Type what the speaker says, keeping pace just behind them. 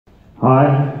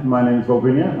Hi, my name is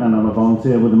Greenyer and I'm a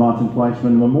volunteer with the Martin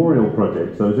Fleischmann Memorial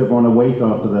Project. So is everyone awake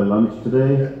after their lunch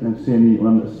today? Don't see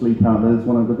anyone asleep out there? There's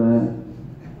one over there.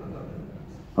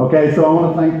 Okay, so I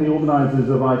want to thank the organisers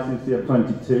of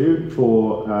ICCF22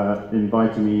 for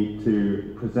inviting me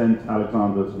to present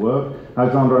Alexander's work.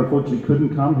 Alexander unfortunately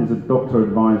couldn't come. His doctor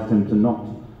advised him to not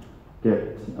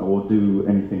get or do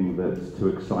anything that's too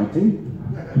exciting.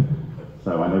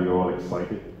 So I know you're all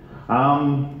excited.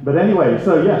 But anyway,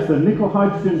 so yes, the nickel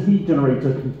hydrogen heat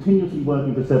generator continuously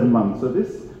working for 7 months. So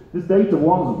this data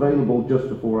was available just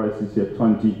before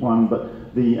ICCF21, but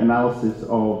the analysis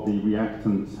of the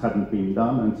reactants hadn't been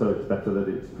done, and so it's better that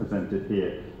it's presented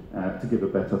here to give a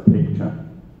better picture.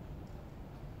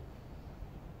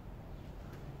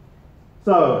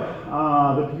 So,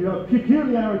 the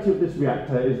peculiarity of this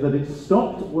reactor is that it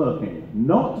stopped working,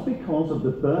 not because of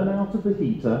the burnout of the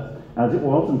heater, as it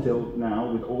was until now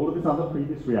with all of its other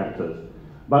previous reactors,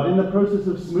 but in the process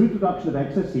of smooth reduction of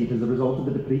excess heat as a result of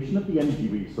the depletion of the energy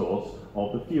resource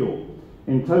of the fuel.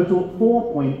 In total,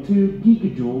 4.2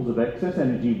 gigajoules of excess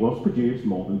energy was produced,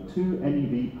 more than 2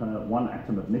 MeV per 1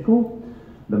 atom of nickel.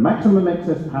 The maximum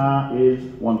excess power is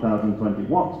 1020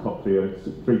 watts, COP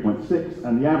 3.6,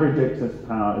 and the average excess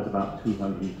power is about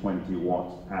 220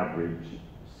 watts, average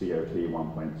COP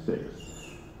 1.6.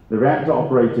 The reactor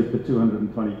operated for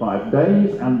 225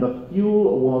 days, and the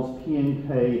fuel was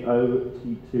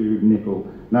PNKO-T2 nickel.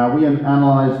 Now, we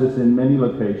analysed this in many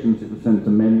locations. It was sent to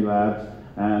many labs,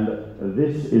 and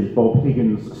this is Bob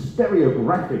Higgins'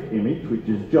 stereographic image, which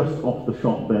is just off the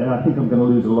shot there. I think I'm going to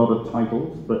lose a lot of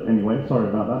titles, but anyway, sorry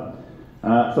about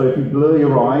that. So if you blur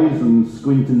your eyes and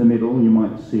squint in the middle, you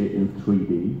might see it in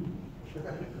 3D.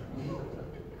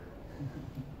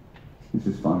 This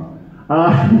is fun.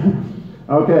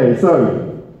 Okay, so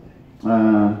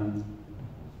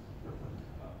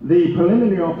the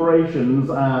preliminary operations,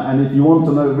 and if you want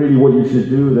to know really what you should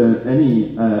do with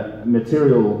any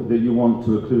material that you want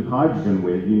to include hydrogen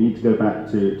with, you need to go back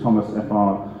to Thomas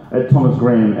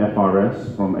Graham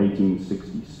FRS from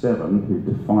 1867, who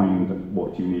defined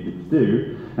what you needed to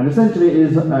do. And essentially it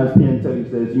is, as Piantelli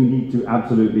says, you need to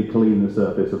absolutely clean the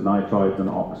surface of nitrides and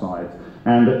oxides.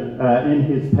 And in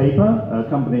his paper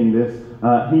accompanying this,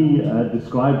 he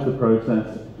describes the process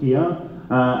here,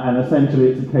 and essentially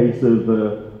it's a case of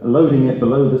loading it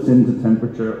below the sinter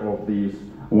temperature of these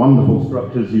wonderful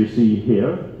structures you see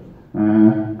here,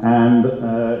 and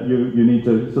you need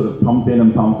to sort of pump in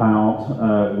and pump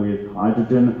out with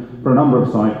hydrogen for a number of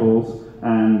cycles,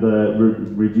 and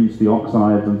reduce the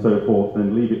oxides and so forth,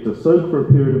 and leave it to soak for a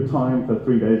period of time for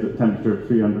 3 days at temperature of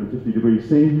 350 degrees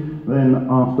C. Then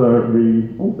after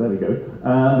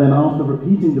then after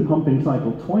repeating the pumping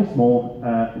cycle twice more,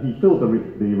 he filled the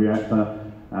reactor,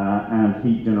 and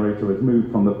heat generator was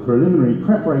moved from the preliminary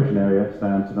preparation area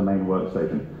down to the main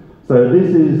workstation. So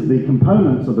this is the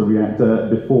components of the reactor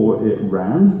before it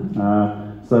ran.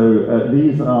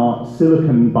 These are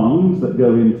silicon bungs that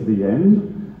go into the end.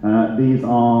 These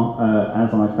are,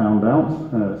 as I found out,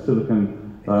 silicon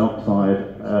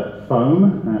dioxide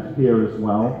foam here as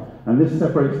well. And this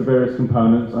separates the various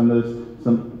components, and there's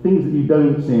some things that you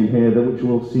don't see in here that which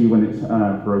we'll see when it's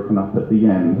broken up at the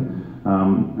end.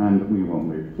 And we will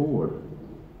move forward.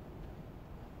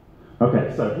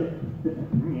 Okay, so,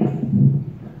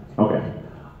 okay.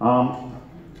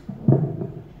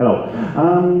 Hello.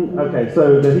 Okay,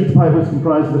 so the heat pipe was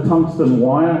comprised of a tungsten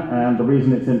wire, and the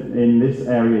reason it's in this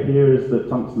area here is that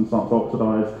tungsten starts to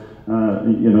oxidize,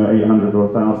 800 or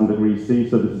 1,000 degrees C,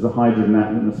 so this is a hydrogen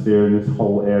atmosphere in this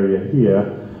whole area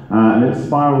here. And it's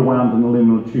spiral wound an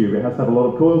aluminum tube. It has to have a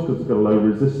lot of coils because it's got a low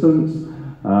resistance.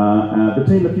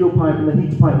 Between the fuel pipe and the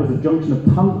heat pipe was a junction of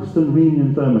tungsten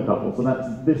rhenium thermocouple, so that's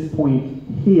this point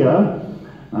here.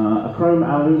 A chrome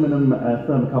aluminum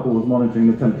thermocouple was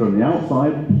monitoring the temperature on the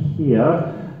outside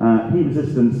here. Heat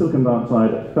resistant silicon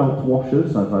dioxide felt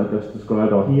washers, as I just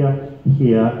described, are here,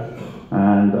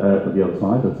 and the other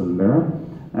side, that's a mirror.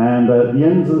 And the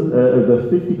ends of the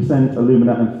 50%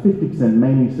 alumina and 50%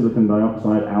 mainly silicon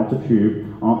dioxide outer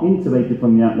tube are insulated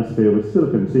from the atmosphere with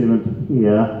silicon sealant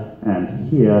here and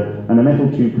here, and a metal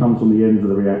tube comes from the ends of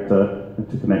the reactor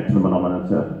to connect to the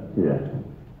manometer here.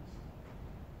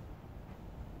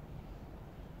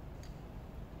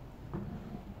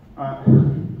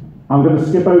 I'm going to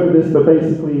skip over this, but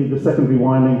basically the secondary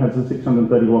winding has a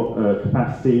 630 watt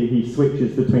capacity. He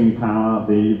switches between power.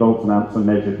 The volts and amps are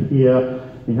measured here.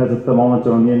 He has a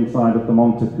thermometer on the inside, a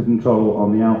thermometer control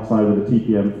on the outside with a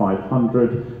TPM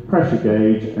 500, pressure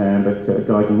gauge, and a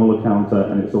Geiger-Müller counter,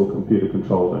 and it's all computer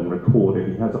controlled and recorded.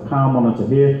 He has a power monitor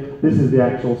here. This is the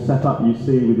actual setup you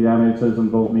see with the ammeters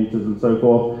and voltmeters and so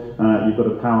forth. You've got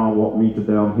a power watt meter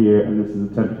down here, and this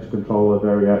is a temperature controller,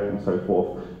 variac, and so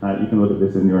forth. You can look at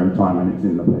this in your own time, and it's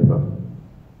in the paper.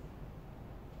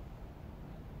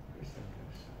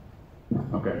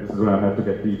 Okay, this is where I have to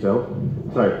get detailed.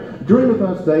 So, during the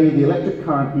first day, the electric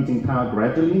current heating power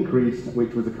gradually increased,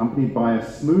 which was accompanied by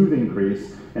a smooth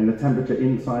increase in the temperature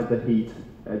inside the heat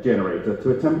generator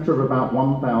to a temperature of about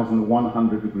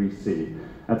 1,100 degrees C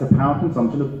at a power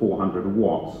consumption of 400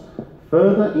 watts.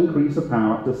 Further increase of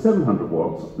power up to 700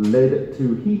 watts led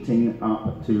to heating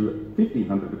up to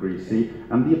 1,500 degrees C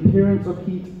and the appearance of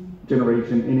heat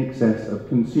generation in excess of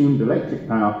consumed electric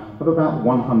power of about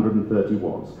 130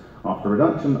 watts. After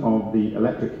reduction of the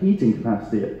electric heating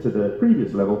capacity to the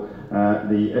previous level,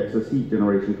 the excess heat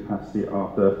generation capacity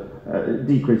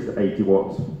decreased to 80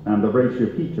 watts, and the ratio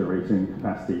of heat generating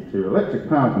capacity to electric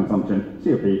power consumption,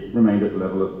 COP, remained at the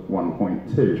level of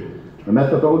 1.2. The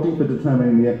methodology for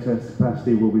determining the excess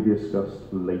capacity will be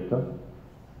discussed later.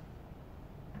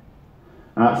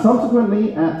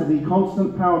 Subsequently, at the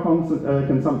constant power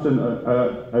consumption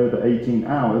over 18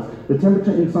 hours, the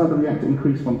temperature inside the reactor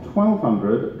increased from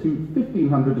 1200 to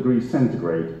 1500 degrees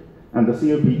centigrade, and the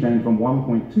COP changed from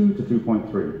 1.2 to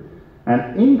 2.3.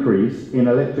 An increase in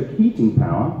electric heating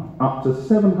power up to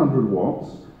 700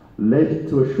 watts led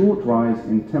to a short rise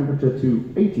in temperature to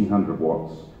 1800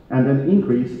 watts, and an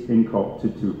increase in COP to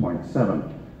 2.7.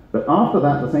 But after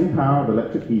that, the same power of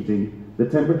electric heating, the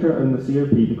temperature and the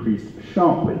COP decreased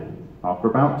sharply. After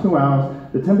about 2 hours,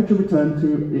 the temperature returned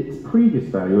to its previous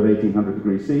value of 1800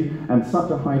 degrees C, and such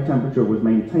a high temperature was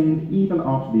maintained even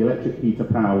after the electric heater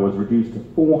power was reduced to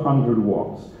 400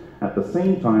 watts. At the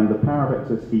same time, the power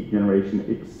of excess heat generation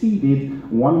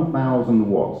exceeded 1,000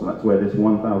 watts, and that's where this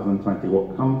 1,020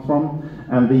 watt comes from,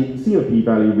 and the COP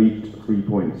value reached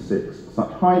 3.6.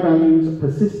 Such high values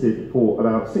persisted for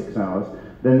about 6 hours.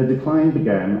 Then the decline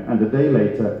began, and a day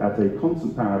later, at a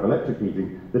constant power of electric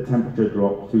heating, the temperature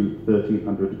dropped to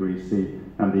 1,300 degrees C,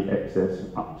 and the excess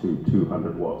up to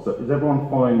 200 watts. So is everyone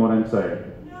following what I'm saying?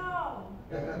 No!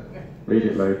 Read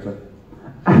it later.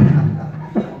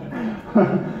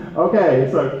 Okay,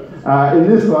 so in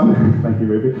this one, thank you,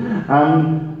 Ruby.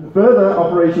 Further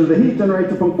operation of the heat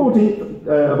generator from 14th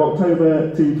of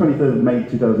October to 23rd of May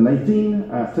 2018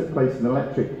 took place in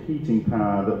electric heating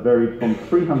power that varied from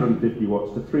 350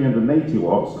 watts to 380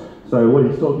 watts. So what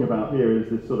he's talking about here is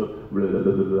this sort of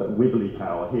wibbly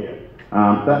power here.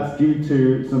 That's due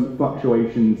to some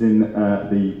fluctuations in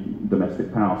the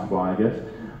domestic power supply, I guess.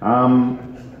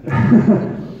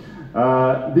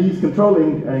 These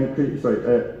controlling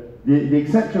the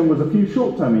exception was a few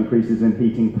short-term increases in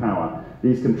heating power.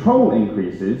 These control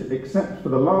increases, except for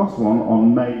the last one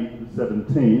on May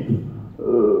 17th,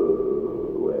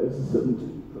 where's the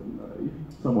 17th of May?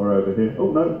 Somewhere over here.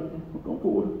 Oh no, I've gone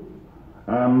forward.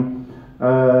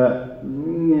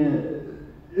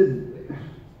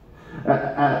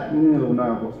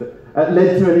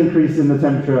 Led to an increase in the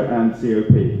temperature and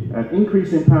COP. An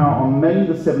increase in power on May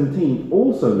the 17th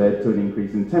also led to an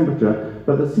increase in temperature,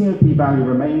 but the COP value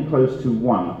remained close to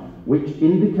 1, which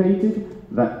indicated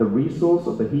that the resource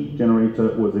of the heat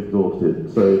generator was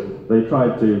exhausted. So they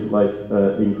tried to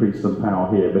increase some power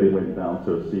here, but it went down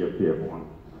to a COP of 1.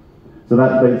 So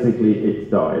that basically it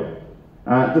died.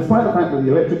 Despite the fact that the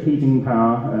electric heating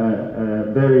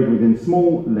power varied within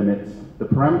small limits, the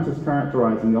parameters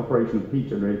characterizing the operation of the heat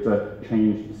generator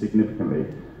changed significantly.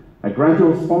 A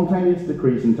gradual spontaneous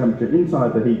decrease in temperature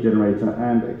inside the heat generator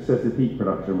and excessive heat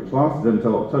production, which lasted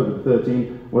until October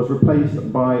 13, was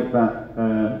replaced by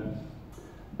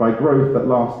growth that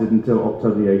lasted until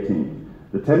October 18th.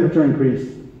 The temperature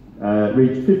increase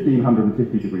reached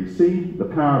 1,550 degrees C. The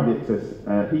power of the excess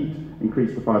heat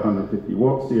increased to 550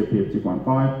 watts, COP of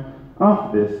 2.5.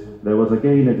 After this, there was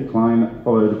again a decline,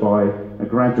 followed by a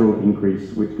gradual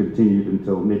increase, which continued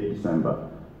until mid-December.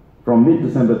 From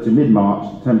mid-December to mid-March,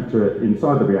 the temperature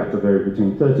inside the reactor varied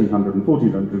between 1,300 and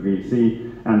 1,400 degrees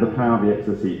C, and the power of the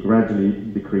excess heat gradually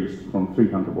decreased from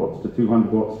 300 watts to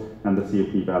 200 watts, and the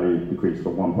COP value decreased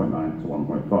from 1.9 to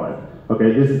 1.5.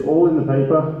 Okay, this is all in the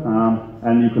paper,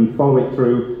 and you can follow it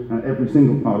through, and every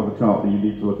single part of the chart that you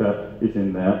need to look at is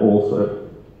in there also.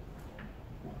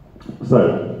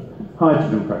 So,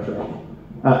 hydrogen pressure.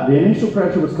 The initial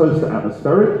pressure was close to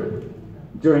atmospheric.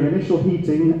 During initial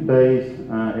heating days,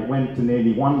 it went to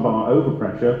nearly 1 bar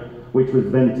overpressure, which was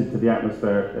vented to the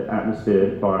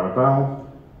atmosphere via a valve.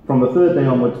 From the third day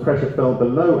onwards, pressure fell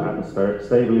below atmospheric,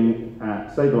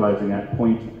 stabilizing at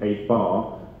 0.8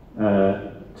 bar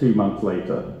 2 months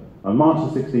later. On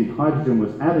March the 16th, hydrogen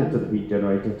was added to the heat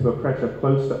generator to a pressure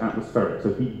close to atmospheric.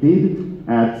 So he did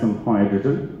add some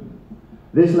hydrogen.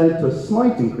 This led to a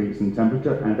slight increase in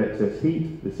temperature and excess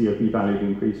heat. The COP value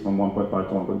increased from 1.5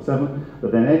 to 1.7,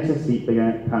 but then excess heat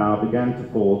power began to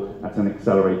fall at an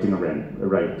accelerating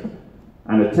rate.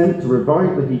 An attempt to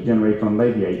revive the heat generator on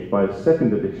May the 8th by a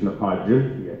second addition of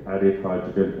hydrogen, he added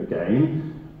hydrogen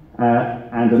again,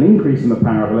 and an increase in the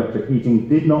power of electric heating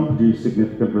did not produce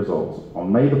significant results.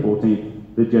 On May the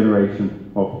 14th, the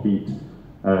generation of heat,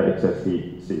 excess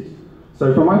heat, ceased.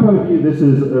 So from my point of view, this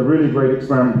is a really great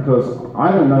experiment because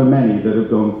I don't know many that have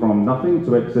gone from nothing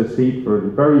to excess heat for a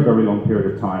very, very long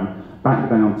period of time, back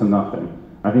down to nothing.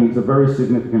 I think it's a very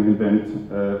significant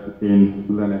event in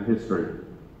linear history.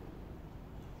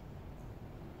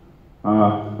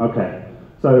 Okay,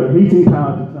 so heating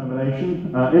power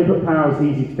determination. Input power is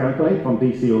easy to calculate from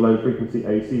DC or low frequency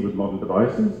AC with modern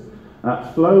devices.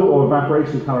 Flow or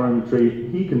evaporation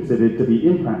calorimetry he considered to be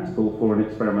impractical for an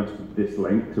experiment of this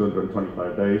length,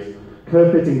 225 days.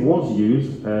 Curve fitting was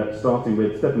used, starting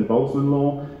with Stefan Boltzmann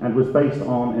law, and was based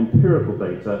on empirical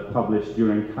data published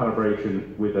during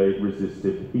calibration with a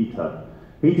resistive heater.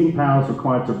 Heating powers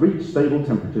required to reach stable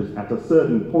temperatures at a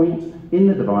certain point in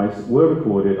the device were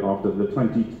recorded after the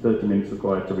 20 to 30 minutes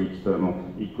required to reach thermal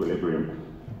equilibrium.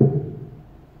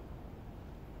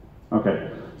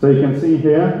 Okay, so you can see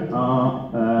here,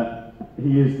 he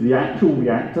used the actual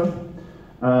reactor.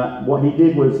 What he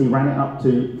did was he ran it up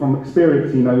to, from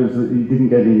experience, he knows that he didn't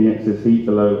get any excess heat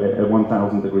below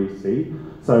 1000 degrees C.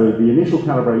 So the initial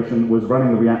calibration was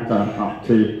running the reactor up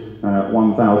to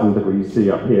 1000 degrees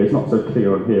C up here. It's not so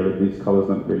clear on here, these colours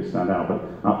don't really stand out,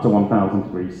 but up to 1000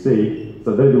 degrees C.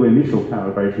 So those were initial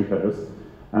calibration curves.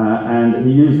 And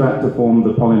he used that to form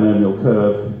the polynomial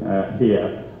curve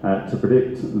here to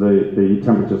predict the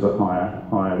temperatures at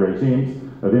higher regimes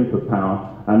of input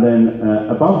power. And then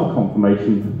above the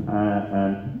conformation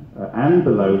and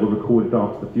below were recorded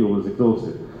after the fuel was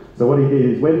exhausted. So what he did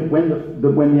is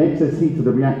when the excess heat of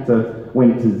the reactor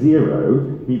went to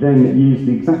 0, he then used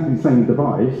the exactly same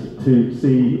device to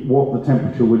see what the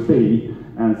temperature would be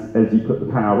as he put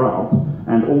the power up,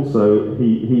 and also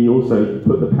he also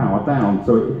put the power down.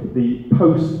 So the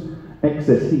post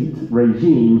excess heat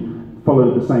regime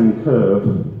followed the same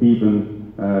curve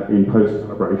even in post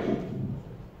calibration.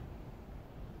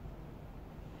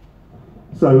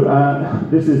 So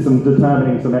this is some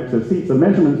determining some excess heat. So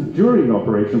measurements during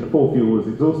operation before fuel was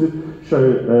exhausted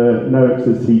show no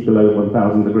excess heat below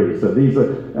 1000 degrees. So these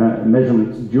are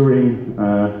measurements during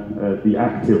the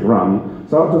active run.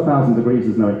 So up to 1000 degrees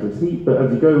there's no excess heat, but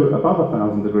as you go above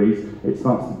 1000 degrees, it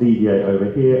starts to deviate over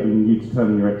here, and you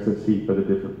determine your excess heat for the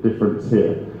difference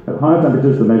here. At higher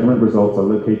temperatures, the measurement results are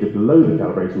located below the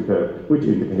calibration curve, which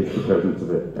indicates the presence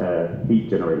of heat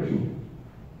generation.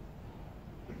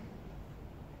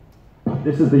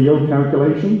 This is the yield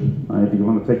calculation, if you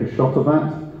want to take a shot of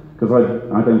that, because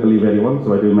I don't believe anyone,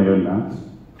 so I do my own maths.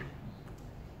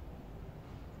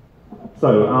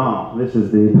 So, this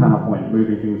is the PowerPoint,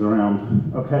 moving things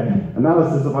around. Okay,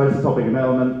 analysis of isotopic and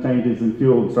element changes in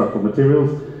fuel and structural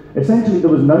materials. Essentially, there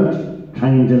was no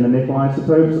change in the nickel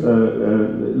isotopes.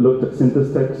 Looked at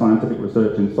Synthestech scientific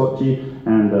research in Sochi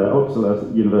and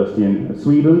Uppsala University in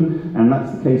Sweden, and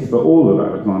that's the case for all of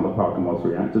Alexander Parkhomov's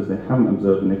reactors. They haven't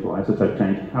observed a nickel isotope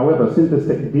change. However,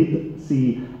 Synthestech did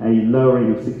see a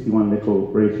lowering of 61 nickel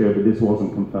ratio, but this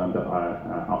wasn't confirmed at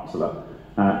Uppsala.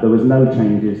 There was no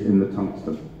changes in the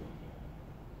tungsten.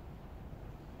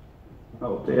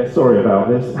 Oh dear, sorry about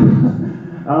this.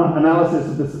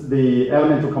 Analysis of the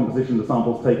elemental composition of the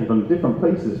samples taken from different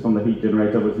places from the heat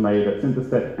generator was made at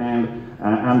Synthestech and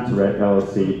Amtoret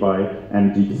LLC by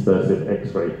MG dispersive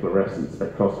X-ray fluorescence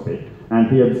spectroscopy. And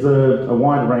he observed a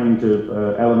wide range of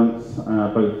elements,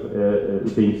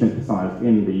 both being synthesized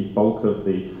in the bulk of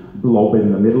the blob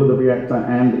in the middle of the reactor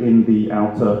and in the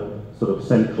outer sort of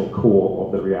central core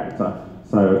of the reactor.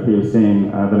 So he was seeing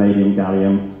vanadium,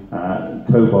 gallium,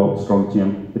 cobalt,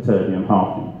 strontium, ytterbium,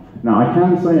 hafnium. Now, I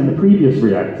can say in the previous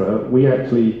reactor, we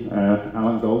actually,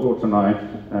 Alan Goldwater and I,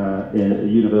 in a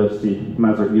university,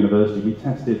 Maastricht University, we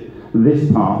tested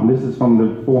this part, and this is from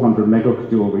the 400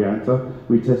 megajoule reactor.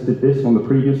 We tested this from the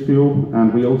previous fuel,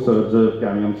 and we also observed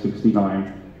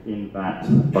gallium-69 in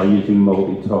that by using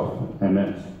moldy-tough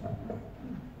MS.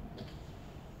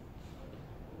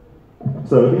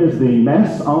 So here's the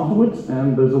mess afterwards,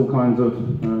 and there's all kinds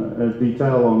of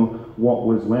detail on what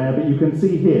was where, but you can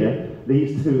see here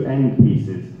these two end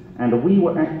pieces, and we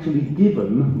were actually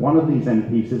given one of these end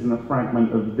pieces and a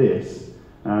fragment of this.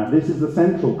 This is the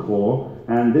central core,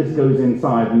 and this goes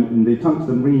inside, and the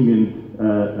tungsten-rhenium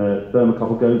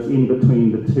thermocouple goes in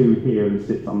between the two here and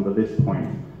sits under this point.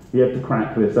 he had to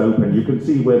crack this open. You can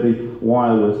see where the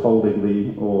wire was holding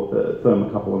the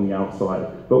thermocouple on the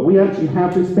outside. But we actually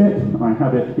have this bit. I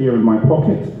have it here in my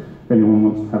pocket, if anyone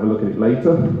wants to have a look at it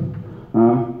later.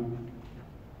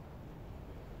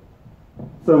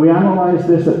 So we analysed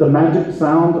this at the Magic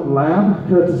Sound Lab,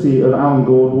 courtesy of Alan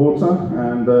Goldwater,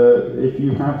 and if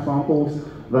you have samples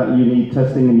that you need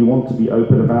testing and you want to be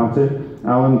open about it,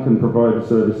 Alan can provide a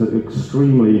service at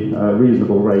extremely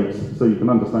reasonable rates, so you can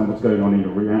understand what's going on in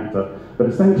your reactor. But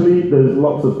essentially, there's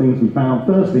lots of things we found.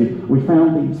 Firstly, we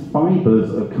found these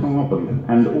fibres of carbon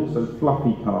and also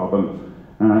fluffy carbon.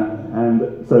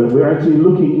 And so we're actually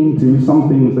looking into some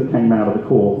things that came out of the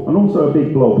core, and also a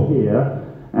big blob here.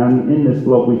 And in this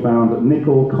blob, we found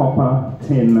nickel, copper,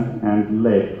 tin, and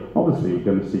lead. Obviously, we're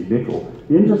going to see nickel.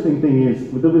 The interesting thing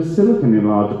is, there was silicon in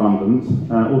large abundance.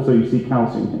 Also, you see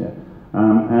calcium here.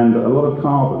 And a lot of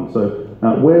carbon. So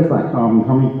where's that carbon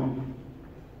coming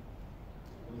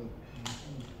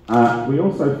from? We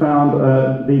also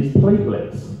found these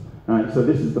platelets. So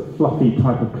this is the fluffy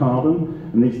type of carbon,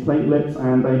 and these platelets,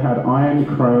 and they had iron,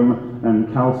 chrome,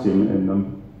 and calcium in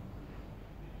them.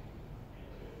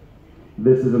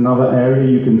 This is another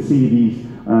area. You can see these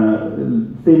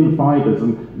thin fibres,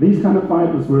 and these kind of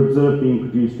fibres were observed being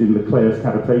produced in the Clare's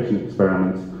cavitation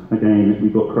experiments. Again,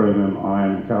 we've got chromium,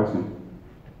 iron, and calcium.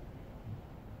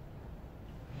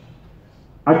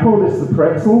 I call this the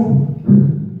pretzel,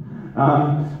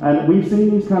 and we've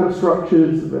seen these kind of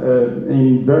structures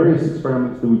in various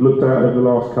experiments that we've looked at over the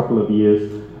last couple of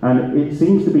years, and it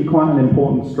seems to be quite an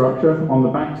important structure. On the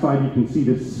back side, you can see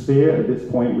this sphere at this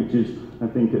point, which is, I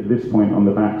think, at this point on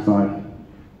the back side.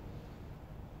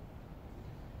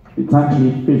 It's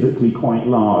actually physically quite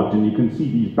large, and you can see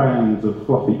these bands of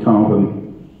fluffy carbon.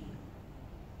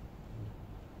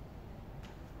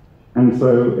 And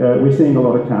so we're seeing a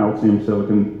lot of calcium,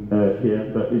 silicon here,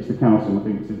 but it's the calcium I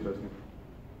think that's interesting.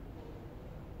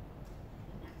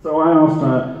 So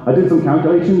I did some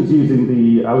calculations using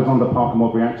the Alexander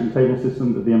Parkhomov reaction table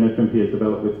system that the MFMP has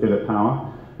developed with Philip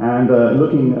Power, and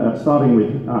looking at starting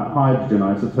with hydrogen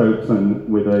isotopes and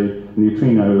with a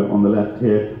neutrino on the left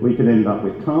here, we can end up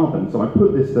with carbon. So I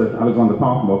put this to Alexander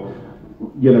Parkhomov.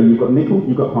 You know, you've got nickel,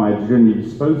 you've got hydrogen,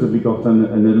 you've supposedly got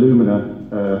an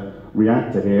alumina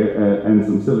reactor here and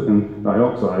some silicon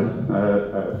dioxide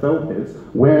felt pits.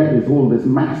 Where is all this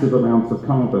massive amounts of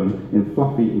carbon in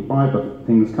fluffy and fiber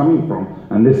things coming from?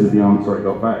 And this is the answer I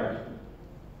got back.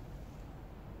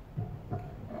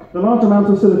 The large amounts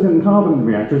of silicon and carbon in the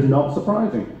reactor is not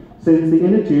surprising, since the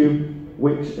inner tube,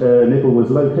 which nickel was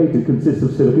located, consists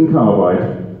of silicon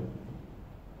carbide.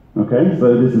 Okay,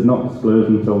 so this is not disclosed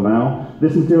until now.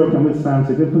 This material can withstand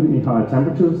significantly higher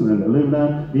temperatures than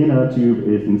alumina. The inner tube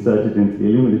is inserted into the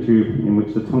alumina tube in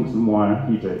which the tungsten wire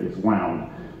heater is wound.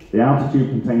 The outer tube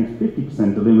contains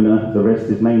 50% alumina, the rest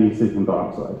is mainly silicon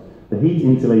dioxide. The heat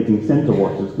insulating center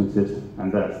washers consist,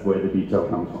 and that's where the detail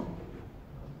comes from.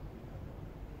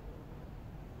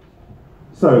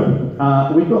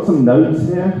 So, we've got some notes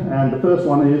here, and the first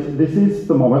one is, this is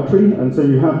thermometry, and so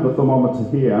you have the thermometer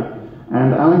here.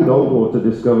 And Alan Goldwater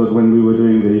discovered when we were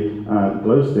doing the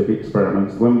glow stick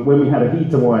experiments, when we had a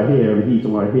heater wire here and a heater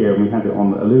wire here, and we had it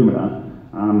on alumina,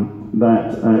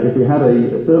 that if we had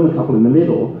a thermocouple in the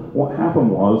middle, what happened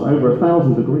was, over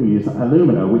 1,000 degrees,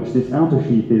 alumina, which this outer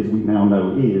sheath is, we now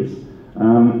know is,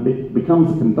 it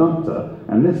becomes a conductor,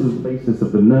 and this was the basis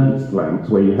of the Nernst lamps,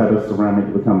 where you had a ceramic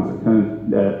that becomes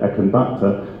a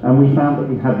conductor, and we found that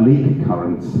we had leak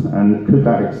currents, and could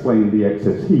that explain the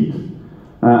excess heat?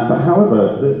 But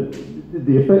however,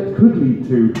 the effect could lead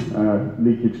to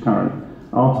leakage current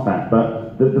after that,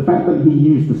 but the fact that he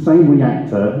used the same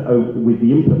reactor with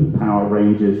the input power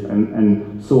ranges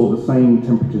and saw the same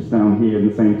temperatures down here and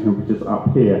the same temperatures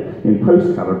up here in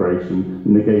post-calibration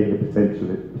negate the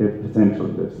potential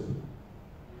of this.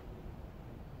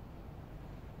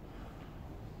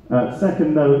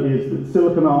 Second note is that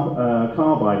silicon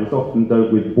carbide is often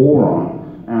doped with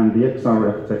boron, and the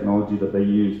XRF technology that they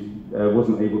used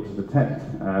wasn't able to detect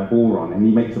boron, and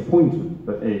he makes a point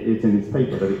that it's in his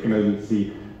paper that it can only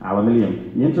see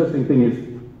aluminium. The interesting thing is,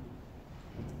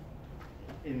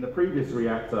 in the previous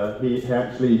reactor, he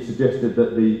actually suggested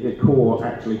that the core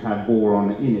actually had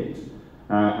boron in it.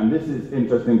 And this is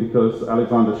interesting because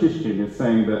Alexander Shishkin is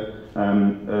saying that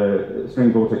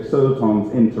string vortex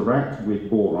solitons interact with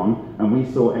boron, and we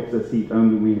saw excess heat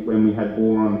only when we had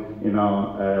boron in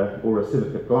our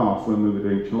borosilicate glass when we were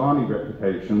doing Celani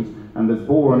replications, and there's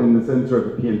boron in the center of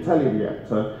the Piantelli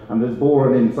reactor, and there's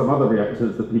boron in some other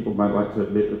reactors that people might like to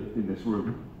admit in this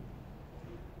room.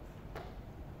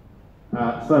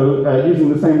 So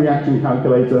using the same reaction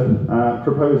calculator,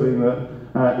 proposing that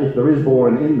If there is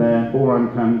boron in there,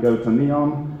 boron can go to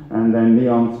neon, and then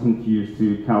neons can fuse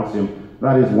to calcium.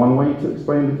 That is one way to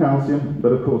explain the calcium,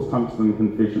 but of course tungsten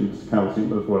can fission to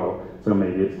calcium as well, so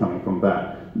maybe it's coming from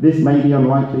that. This may be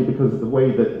unlikely because of the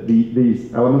way that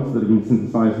these elements that have been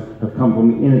synthesized have come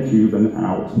from the inner tube and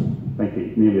out. Thank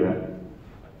you, nearly there.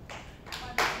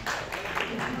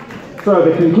 So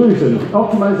the conclusion,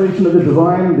 optimization of the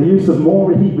design, the use of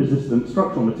more heat-resistant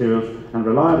structural materials and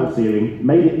reliable sealing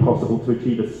made it possible to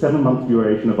achieve a 7-month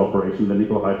duration of operation of the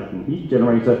nickel hydrogen heat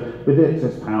generator with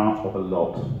excess power of a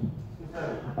lot.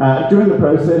 During the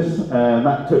process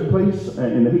that took place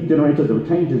in the heat generator, there were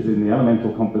changes in the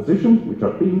elemental composition, which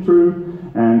I've been through,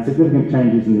 and significant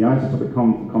changes in the isotopic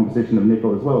composition of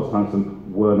nickel as well as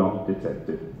tungsten were not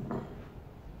detected.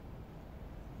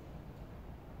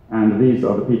 And these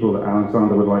are the people that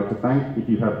Alexander would like to thank. If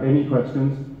you have any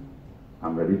questions,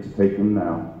 I'm ready to take them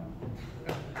now.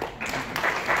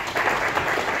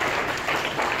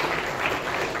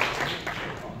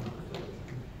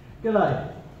 G'day.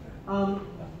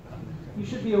 You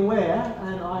should be aware,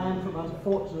 and I am from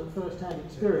unfortunate first-hand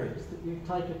experience, that you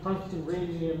take a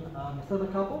tungsten-rhenium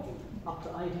thermocouple up to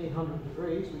 1800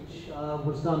 degrees, which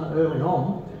was done early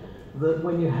on, that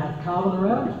when you have carbon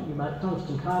around, you make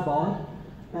tungsten carbide,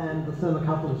 and the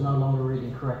thermocouple is no longer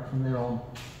reading correct from there on.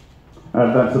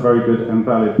 That's a very good and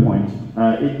valid point.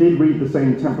 It did read the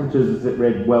same temperatures as it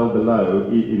read well below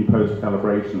in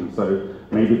post-calibration, so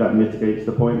maybe that mitigates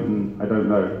the point, and I don't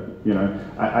know. You know,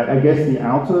 I guess the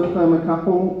outer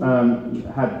thermocouple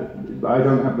I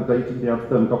don't have the data for the outer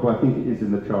thermocouple, I think it is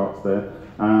in the charts there,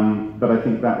 but I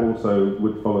think that also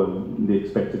would follow the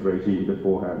expected regime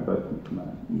beforehand, but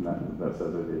that's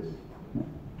as it is. Yeah.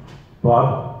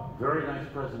 Bob? Very nice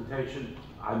presentation.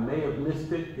 I may have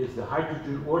missed it. Is the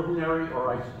hydrogen ordinary or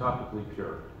isotopically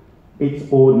pure? It's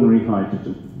ordinary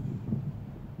hydrogen.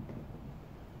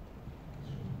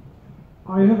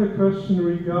 I have a question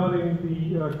regarding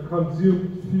the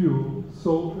consumed fuel.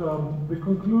 So the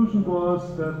conclusion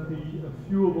was that the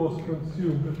fuel was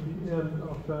consumed at the end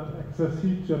of the excess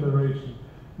heat generation.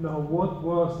 Now, what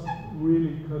was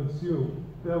really consumed?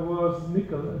 There was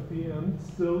nickel at the end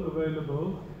still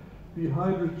available. The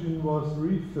hydrogen was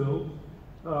refilled.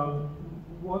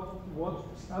 What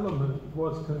element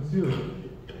was consumed?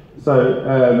 So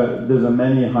there's a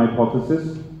many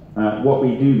hypotheses. What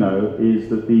we do know is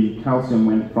that the calcium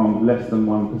went from less than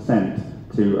 1%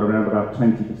 to around about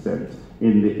 20%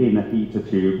 in the inner heater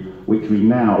tube, which we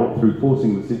now, through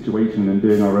forcing the situation and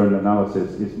doing our own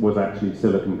analysis, was actually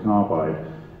silicon carbide.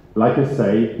 Like I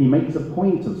say, he makes a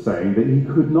point of saying that he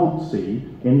could not see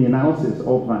in the analysis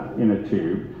of that inner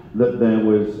tube that there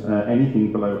was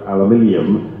anything below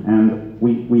aluminium, and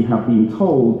we have been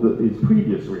told that his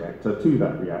previous reactor to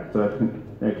that reactor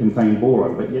contained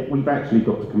boron, but yet we've actually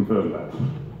got to confirm that.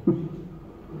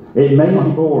 It may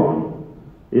be boron,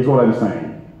 is what I'm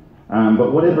saying,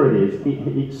 but whatever it is,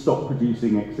 it stopped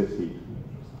producing excess heat.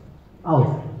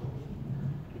 Oh,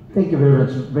 thank you very much.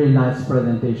 Very nice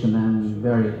presentation. I'm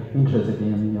very interested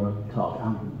in your talk.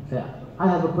 I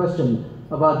have a question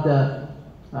about the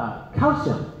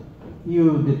calcium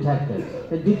you detected.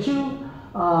 Did you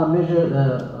measure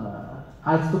the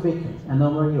isotopic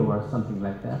anomaly or something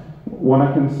like that? What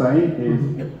I can say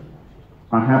is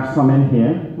I have some in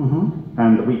here,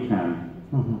 and we can,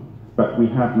 but we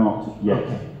have not yet.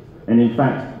 Okay. And in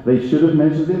fact, they should have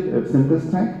measured it at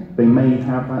Synthes-Tech. They may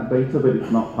have that data, but it's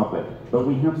not public. But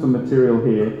we have some material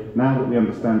here, now that we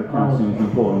understand that calcium is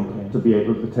important, to be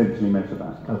able to potentially measure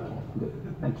that. Okay, good.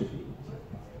 Thank you.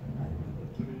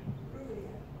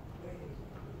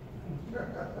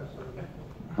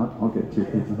 I'll get to you,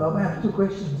 Peter. Bob, I have two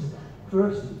questions.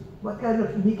 First, what kind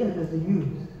of nickel does it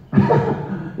use?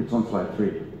 It's on slide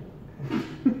 3.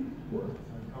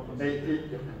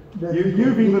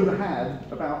 You've even had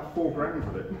about 4 grams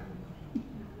of it.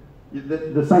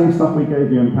 The same stuff we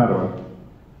gave you in Padua.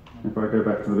 If I go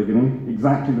back to the beginning,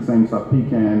 exactly the same stuff,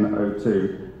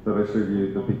 PKN02, that I showed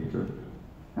you the picture.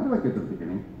 How do I get to the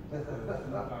beginning?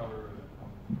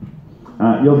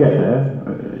 You'll get there.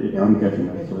 I'm getting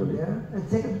there slowly. Yeah. And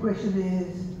second question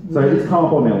is... So it's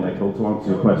carbonyl nickel, to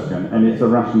answer your question, and it's a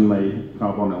Russian-made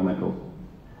carbonyl nickel.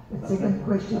 The second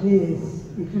question is,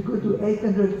 if you go to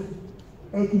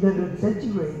 1800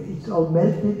 centigrade, it's all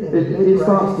melted. It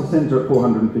starts to center at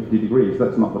 450 degrees.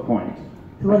 That's not the point.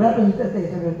 So what happens at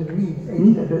 800 degrees?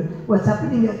 1800. What's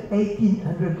happening at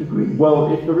 1800 degrees?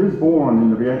 Well, if there is boron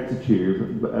in the reactor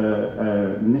tube,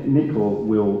 nickel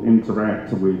will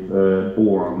interact with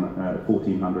boron at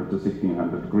 1400 to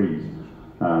 1600 degrees.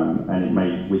 and it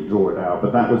may withdraw it out.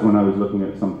 But that was when I was looking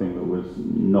at something that was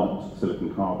not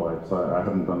silicon carbide, so I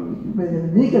haven't done... But the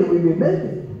nickel will be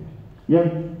melted. Yeah.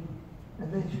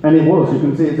 And it was, you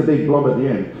can see it's a big blob at the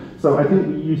end. So I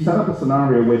think you set up a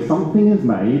scenario where something is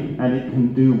made and it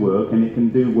can do work, and it can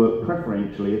do work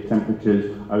preferentially at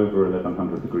temperatures over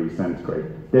 1100 degrees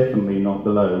centigrade. Definitely not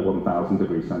below 1000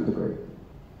 degrees centigrade.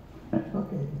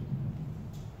 Okay.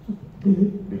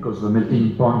 Because the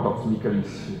melting point of nickel is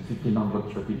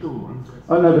 1532.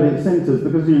 Oh no, but it centers,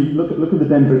 because you look at the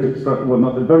dendritic structure, well,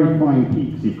 not the very fine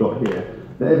peaks you've got here,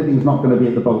 that everything's not going to be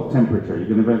at the bulk temperature. You're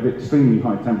going to have extremely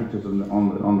high temperatures on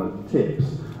the tips,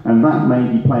 and that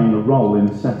may be playing a role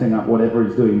in setting up whatever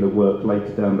is doing the work later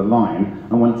down the line.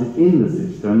 And once it's in the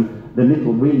system, the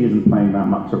nickel really isn't playing that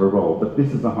much of a role. But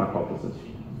this is a hypothesis.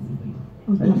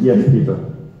 Yes, Peter.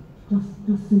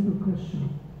 Just simple question.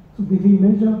 So did he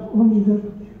measure only the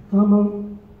thermal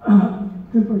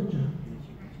temperature?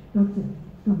 That's it.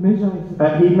 The measure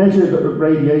is... He measured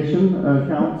radiation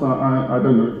counts. I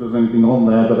don't know if there's anything on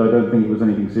there, but I don't think it was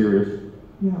anything serious.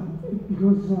 Yeah,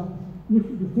 because if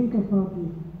you think about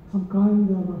some kind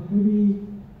of heavy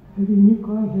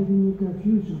nuclear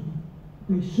fusion,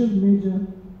 they should measure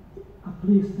at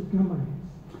least the gamma rays.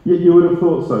 You would have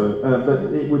thought so,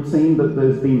 but it would seem that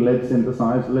there's been lead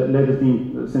synthesized. Lead has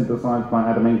been synthesized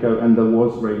by Adamenko, and there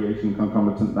was radiation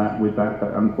concomitant with that,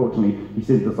 but unfortunately he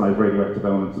synthesized radioactive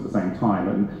elements at the same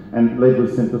time, and lead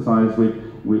was synthesized with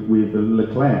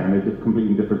Leclerc in a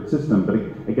completely different system, but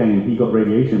again, he got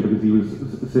radiation because he was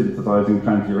synthesizing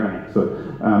transuranic, so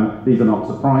these are not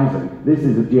surprising. This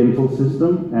is a gentle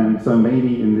system, and so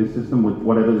maybe in this system, with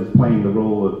whatever is playing the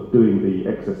role of doing the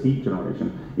excess heat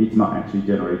generation, it's not actually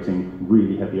generating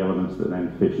really heavy elements that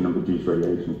then fission and produce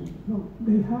radiation. No,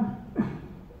 they have,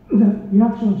 the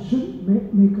reaction should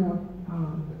make a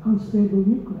unstable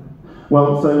nuclei.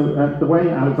 Well, so the way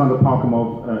Alexander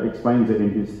Parkhomov explains it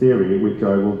in his theory, which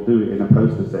I will do in a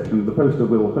poster session, the poster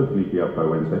will hopefully be up by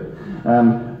Wednesday,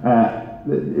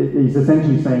 he's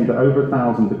essentially saying that over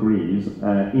 1000 degrees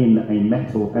in a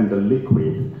metal and a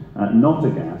liquid, not a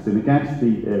gas, in a gas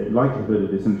the likelihood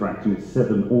of this interaction is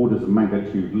 7 orders of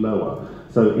magnitude lower.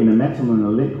 So in a metal and a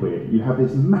liquid, you have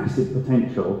this massive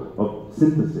potential of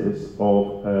synthesis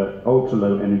of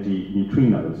ultra-low energy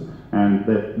neutrinos. And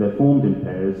they're formed in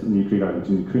pairs, neutrino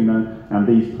to neutrino, and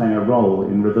these play a role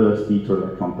in reverse beta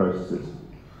electron processes.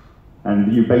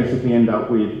 And you basically end up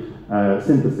with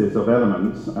synthesis of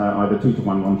elements, either 2 to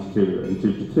 1, 1 to 2, and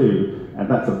 2 to 2, and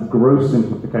that's a gross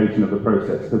simplification of the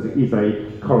process, because it is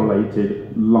a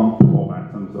correlated lump of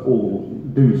atoms that all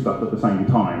do stuff at the same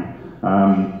time.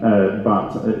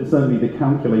 But certainly the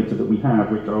calculator that we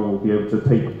have, which I will be able to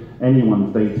take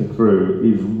anyone's data through,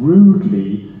 is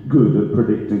rudely good at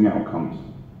predicting outcomes.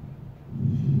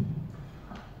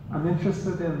 I'm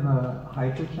interested in the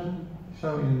hydrogen.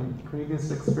 So in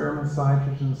previous experiments, the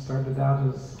hydrogen started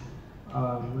out as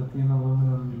lithium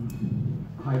aluminum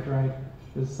hydride.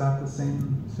 Is that the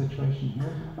same situation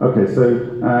here? Okay, so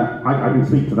I can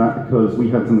speak to that because we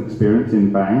had some experience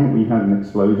in Bang. We had an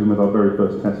explosion with our very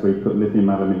first test where we put lithium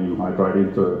aluminium hydride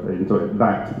into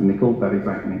that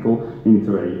exact nickel,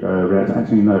 into a reactor.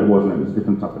 Actually, no, it wasn't. It was a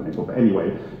different type of nickel. But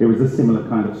anyway, it was a similar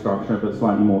kind of structure, but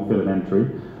slightly more filamentary.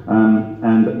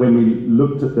 And when we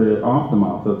looked at the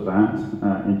aftermath of that,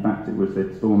 in fact, it was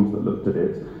Ed Storms that looked at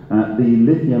it, the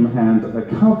lithium had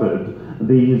covered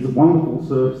these wonderful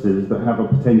surfaces that have a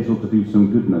potential to do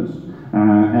some goodness.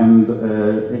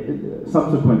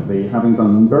 Subsequently, having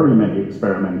done very many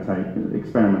experiments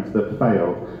that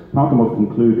failed, Parkhomov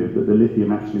concluded that the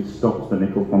lithium actually stops the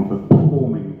nickel from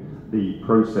performing the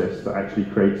process that actually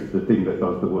creates the thing that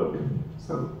does the work.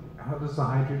 So how does the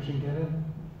hydrogen get in?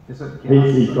 Is it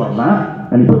gas? He's got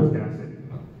that, and he puts gas in.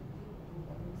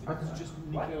 It's just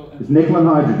nickel and... It's nickel and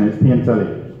hydrogen, it's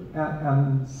Piantelli.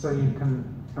 And so you can,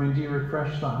 I mean, do you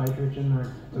refresh the hydrogen? Or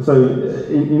so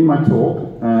in my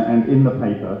talk and in the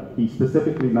paper, he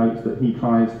specifically notes that he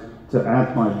tries to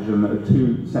add hydrogen at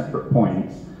 2 separate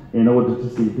points in order to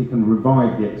see if he can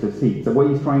revive the excess heat. So what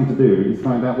he's trying to do is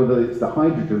find out whether it's the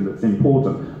hydrogen that's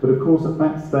important. But of course at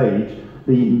that stage,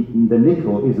 the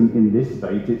nickel isn't in this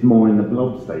state, it's more in the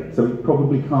blob state. So it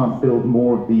probably can't build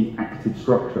more of the active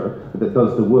structure that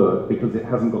does the work because it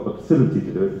hasn't got the facility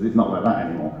to do it, because it's not like that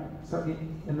anymore. So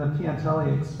in the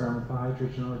Piantelli experiment, the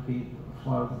hydrogen would be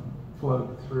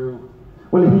flowed through.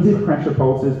 Well, he did pressure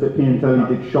pulses, but Piantelli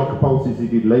did shock pulses, he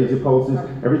did laser pulses.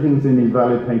 Everything's in his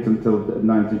valid patent till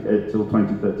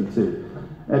 2032.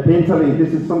 Piantelli,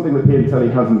 this is something that Piantelli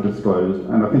hasn't disclosed,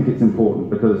 and I think it's important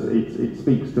because it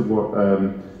speaks to what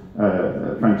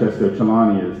Francesco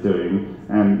Celani is doing,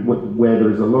 and where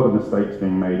there is a lot of mistakes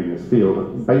being made in this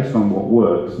field, based on what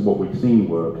works, what we've seen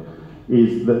work,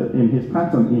 is that in his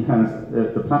pattern he has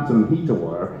the platinum heater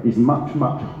wire is much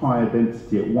higher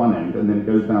density at one end, and then it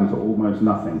goes down to almost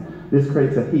nothing. This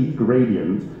creates a heat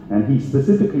gradient, and he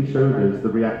specifically showed us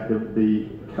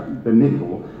the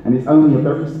nickel, and it's only a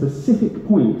very specific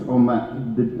point on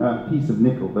that piece of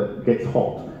nickel that gets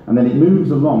hot, and then it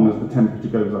moves along as the temperature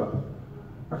goes up.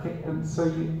 Okay, and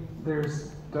so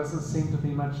doesn't seem to be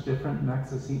much different in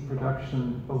excess heat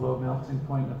production below melting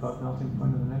point, above melting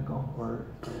point of the nickel, or?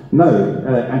 No,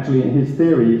 actually his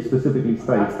theory specifically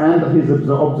states, and his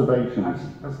observations.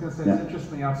 I was going to say, it's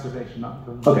interesting observation, not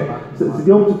the... Okay, so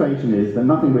the observation is that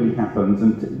nothing really happens,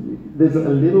 and there's a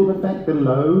little effect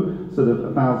below, sort of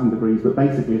 1,000 degrees, but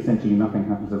basically essentially nothing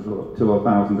happens until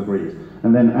 1,000 degrees.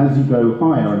 And then as you go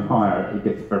higher and higher, it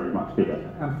gets very much bigger.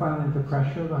 And finally, the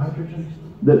pressure of the hydrogen?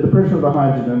 The pressure of the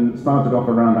hydrogen started off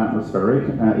around atmospheric,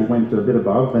 it went to a bit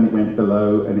above, then it went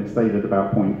below, and it stayed at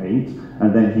about 0.8,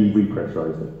 and then he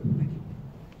repressurized it.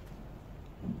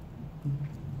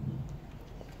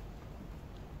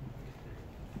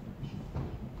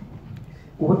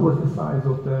 What was the size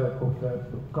of the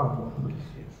carbon?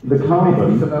 The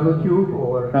carbon, is a nanotube,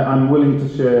 or? I'm willing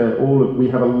to share we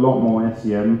have a lot more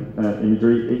SEM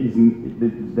imagery.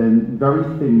 They're very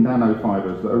thin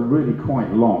nanofibers that are really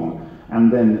quite long. And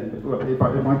then, if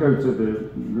I go to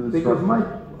the because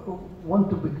want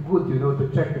to be good, to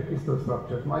check the crystal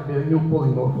structure, it might be a new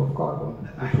polymorph of carbon,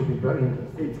 which would be very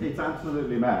interesting. It's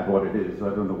absolutely mad what it is. I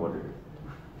don't know what it is.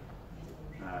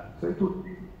 So it would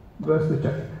be worth to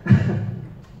check.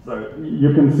 So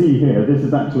you can see here, this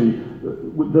is actually,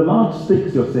 the large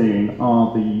sticks you're seeing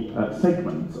are the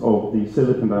segments of the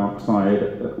silicon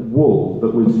dioxide wool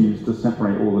that was used to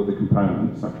separate all of the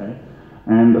components, okay?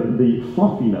 And the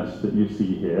fluffiness that you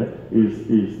see here is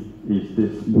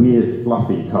this weird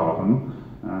fluffy carbon,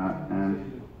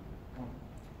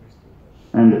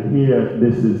 and here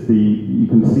this is you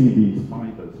can see these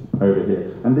fibers over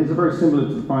here, and these are very similar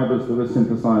to the fibers that were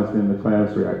synthesized in the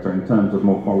Claris reactor in terms of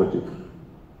morphology.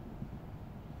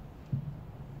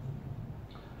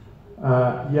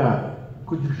 Yeah,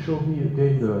 could you show me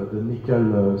again the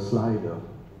nickel slide?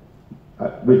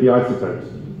 With the isotopes?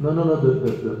 No,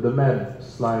 the MED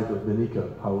slide of the nickel,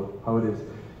 how it is.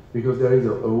 Because there is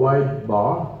a wide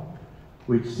bar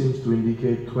which seems to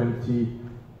indicate 20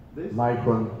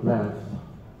 micron length,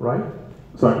 right?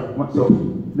 Sorry, what? So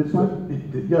this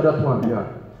one? Yeah, that one, yeah.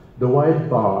 The wide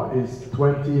bar is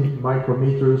 20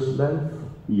 micrometers length?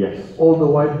 Yes. All the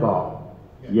wide bar?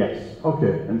 Yes.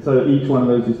 Okay. And so each one of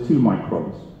those is 2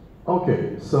 microns.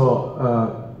 Okay, so...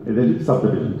 then it's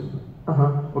subdivisions.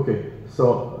 Okay.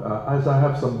 So, as I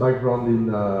have some background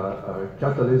in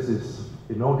catalysis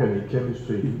in organic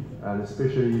chemistry, and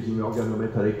especially using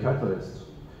organometallic catalysts,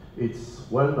 it's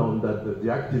well known that the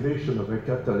activation of a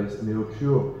catalyst may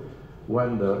occur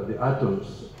when the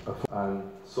atoms, and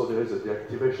so there is a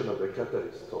deactivation of the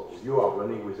catalyst. So you are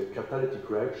running with a catalytic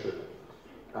reaction.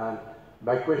 And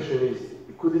my question is,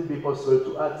 could it be possible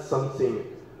to add something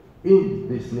in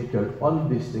this nickel, on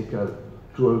this nickel,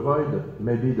 to avoid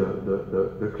maybe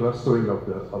the clustering of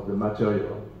the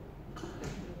material?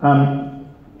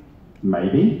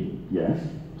 Maybe, yes.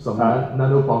 Some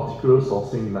nanoparticles or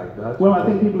things like that? Well, I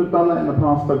think people have done that in the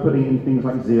past by putting in things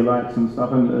like zeolites and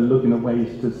stuff and looking at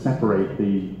ways to separate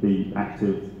the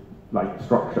active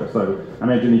structure. So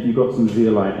imagine if you got some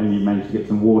zeolite and you managed to get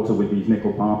some water with these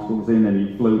nickel particles in and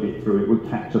you flowed it through, it would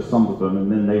capture some of them and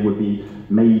then they would be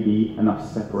maybe enough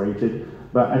separated.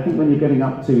 But I think when you're getting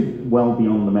up to well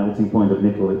beyond the melting point of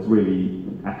nickel, it's really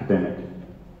academic.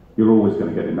 You're always going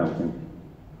to get it melting.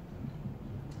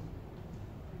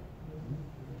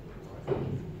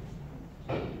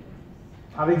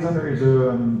 Alexander is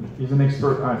an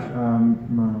expert at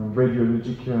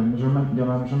radiologic measurement,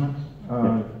 gamma measurement.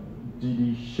 Did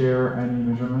he share any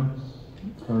measurements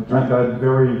during that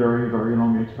very, very, very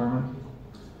long experiment?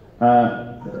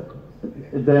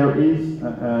 There is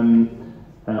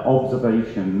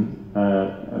observation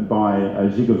by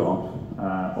Zhigulov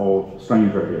of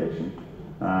strange radiation,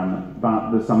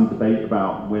 but there's some debate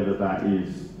about whether that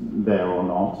is there or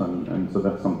not, and so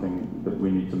that's something that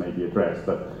we need to maybe address.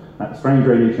 But strange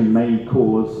radiation may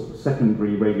cause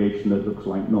secondary radiation that looks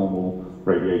like normal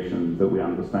radiation that we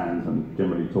understand and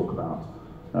generally talk about.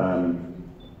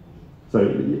 So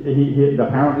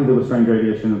apparently there was strange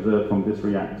radiation observed from this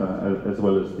reactor as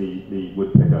well as the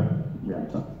woodpecker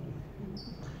reactor.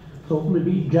 So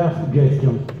maybe just a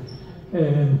suggestion.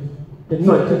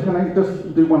 Sorry, can I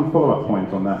just do one follow-up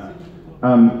point on that?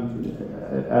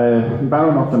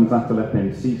 Baranov and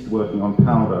Zatelepin ceased working on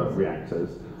powder reactors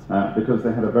because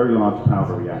they had a very large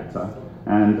powder reactor,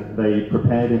 and they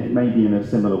prepared it maybe in a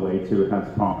similar way to as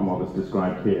Parkhomov has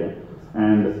described here.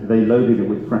 And they loaded it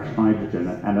with fresh hydrogen,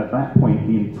 and at that point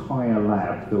the entire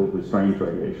lab filled with strange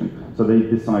radiation. So they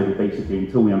decided basically,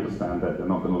 until we understand that, they're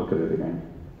not going to look at it again.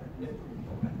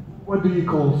 What do you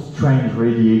call strange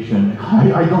radiation?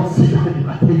 I don't see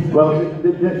that. Well,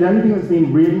 the only thing that's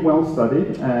been really well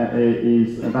studied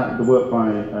is about the work by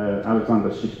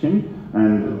Alexander Shishkin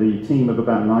and the team of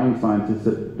about 9 scientists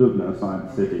at Dubna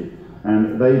Science City.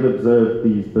 And they've observed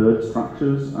these bird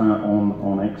structures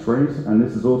on X-rays, and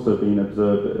this has also been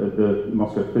observed at the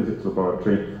Moscow Physics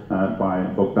Laboratory by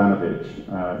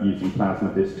Bogdanovich using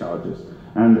plasma discharges.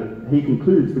 And he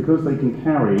concludes because they can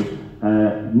carry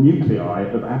nuclei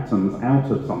of atoms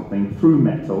out of something through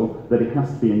metal, that it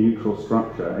has to be a neutral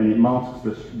structure, and it masks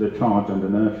the charge and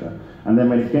inertia. And then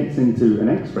when it gets into an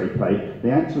X-ray plate,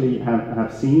 they actually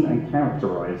have seen and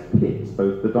characterized pits,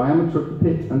 both the diameter of the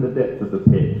pit and the depth of the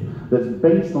pit, that's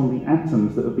based on the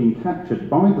atoms that have been captured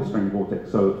by the string vortex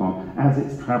soliton as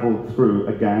it's traveled through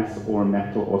a gas or a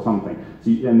metal or something. So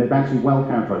and they've actually well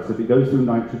characterized. So if it goes through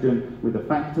nitrogen with a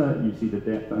factor, you see the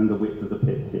depth and the width of the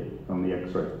pit here on the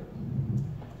X-ray.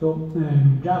 So,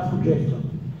 just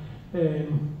suggestion.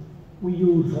 We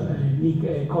use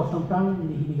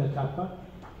Constantan, nickel kappa.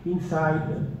 Inside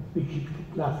the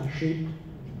plastic sheet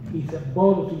is a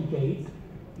borosilicate,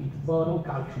 it's boron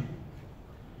calcium.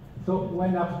 So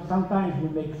when sometimes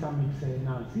we make some X-ray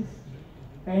analysis,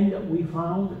 and we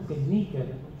found the nickel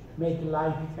made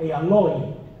like a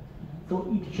alloy. So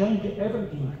it changed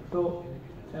everything. So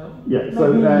yeah,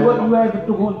 so you have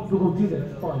to consider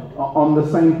this point. On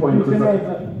the same point, you can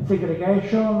have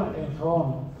segregation and so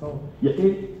on. So yeah.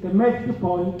 the melting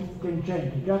point can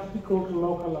change just because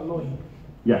local alloying.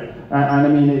 Yeah, and I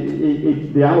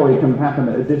mean, the alloy can happen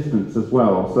at a distance as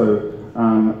well. So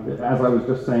as I was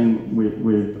just saying with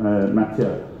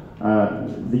Mathieu,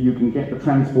 you can get the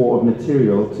transport of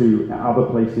material to other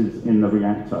places in the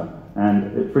reactor.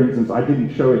 And for instance, I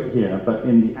didn't show it here, but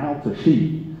in the outer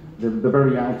sheath, the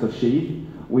very outer sheath,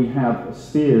 we have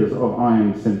spheres of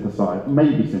iron synthesized,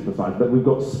 maybe synthesized, but we've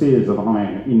got spheres of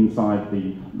iron inside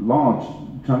the large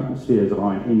chunk spheres of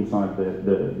iron inside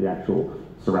the actual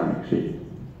ceramic sheath.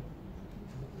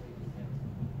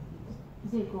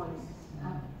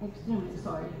 Extremely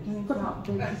sorry to interrupt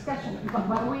the discussion,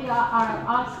 but we are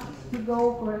asked to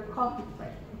go for a coffee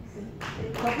break. So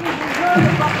please enjoy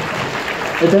the coffee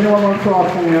break. If anyone wants to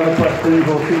ask any other questions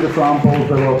or see the samples,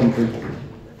 they're welcome to.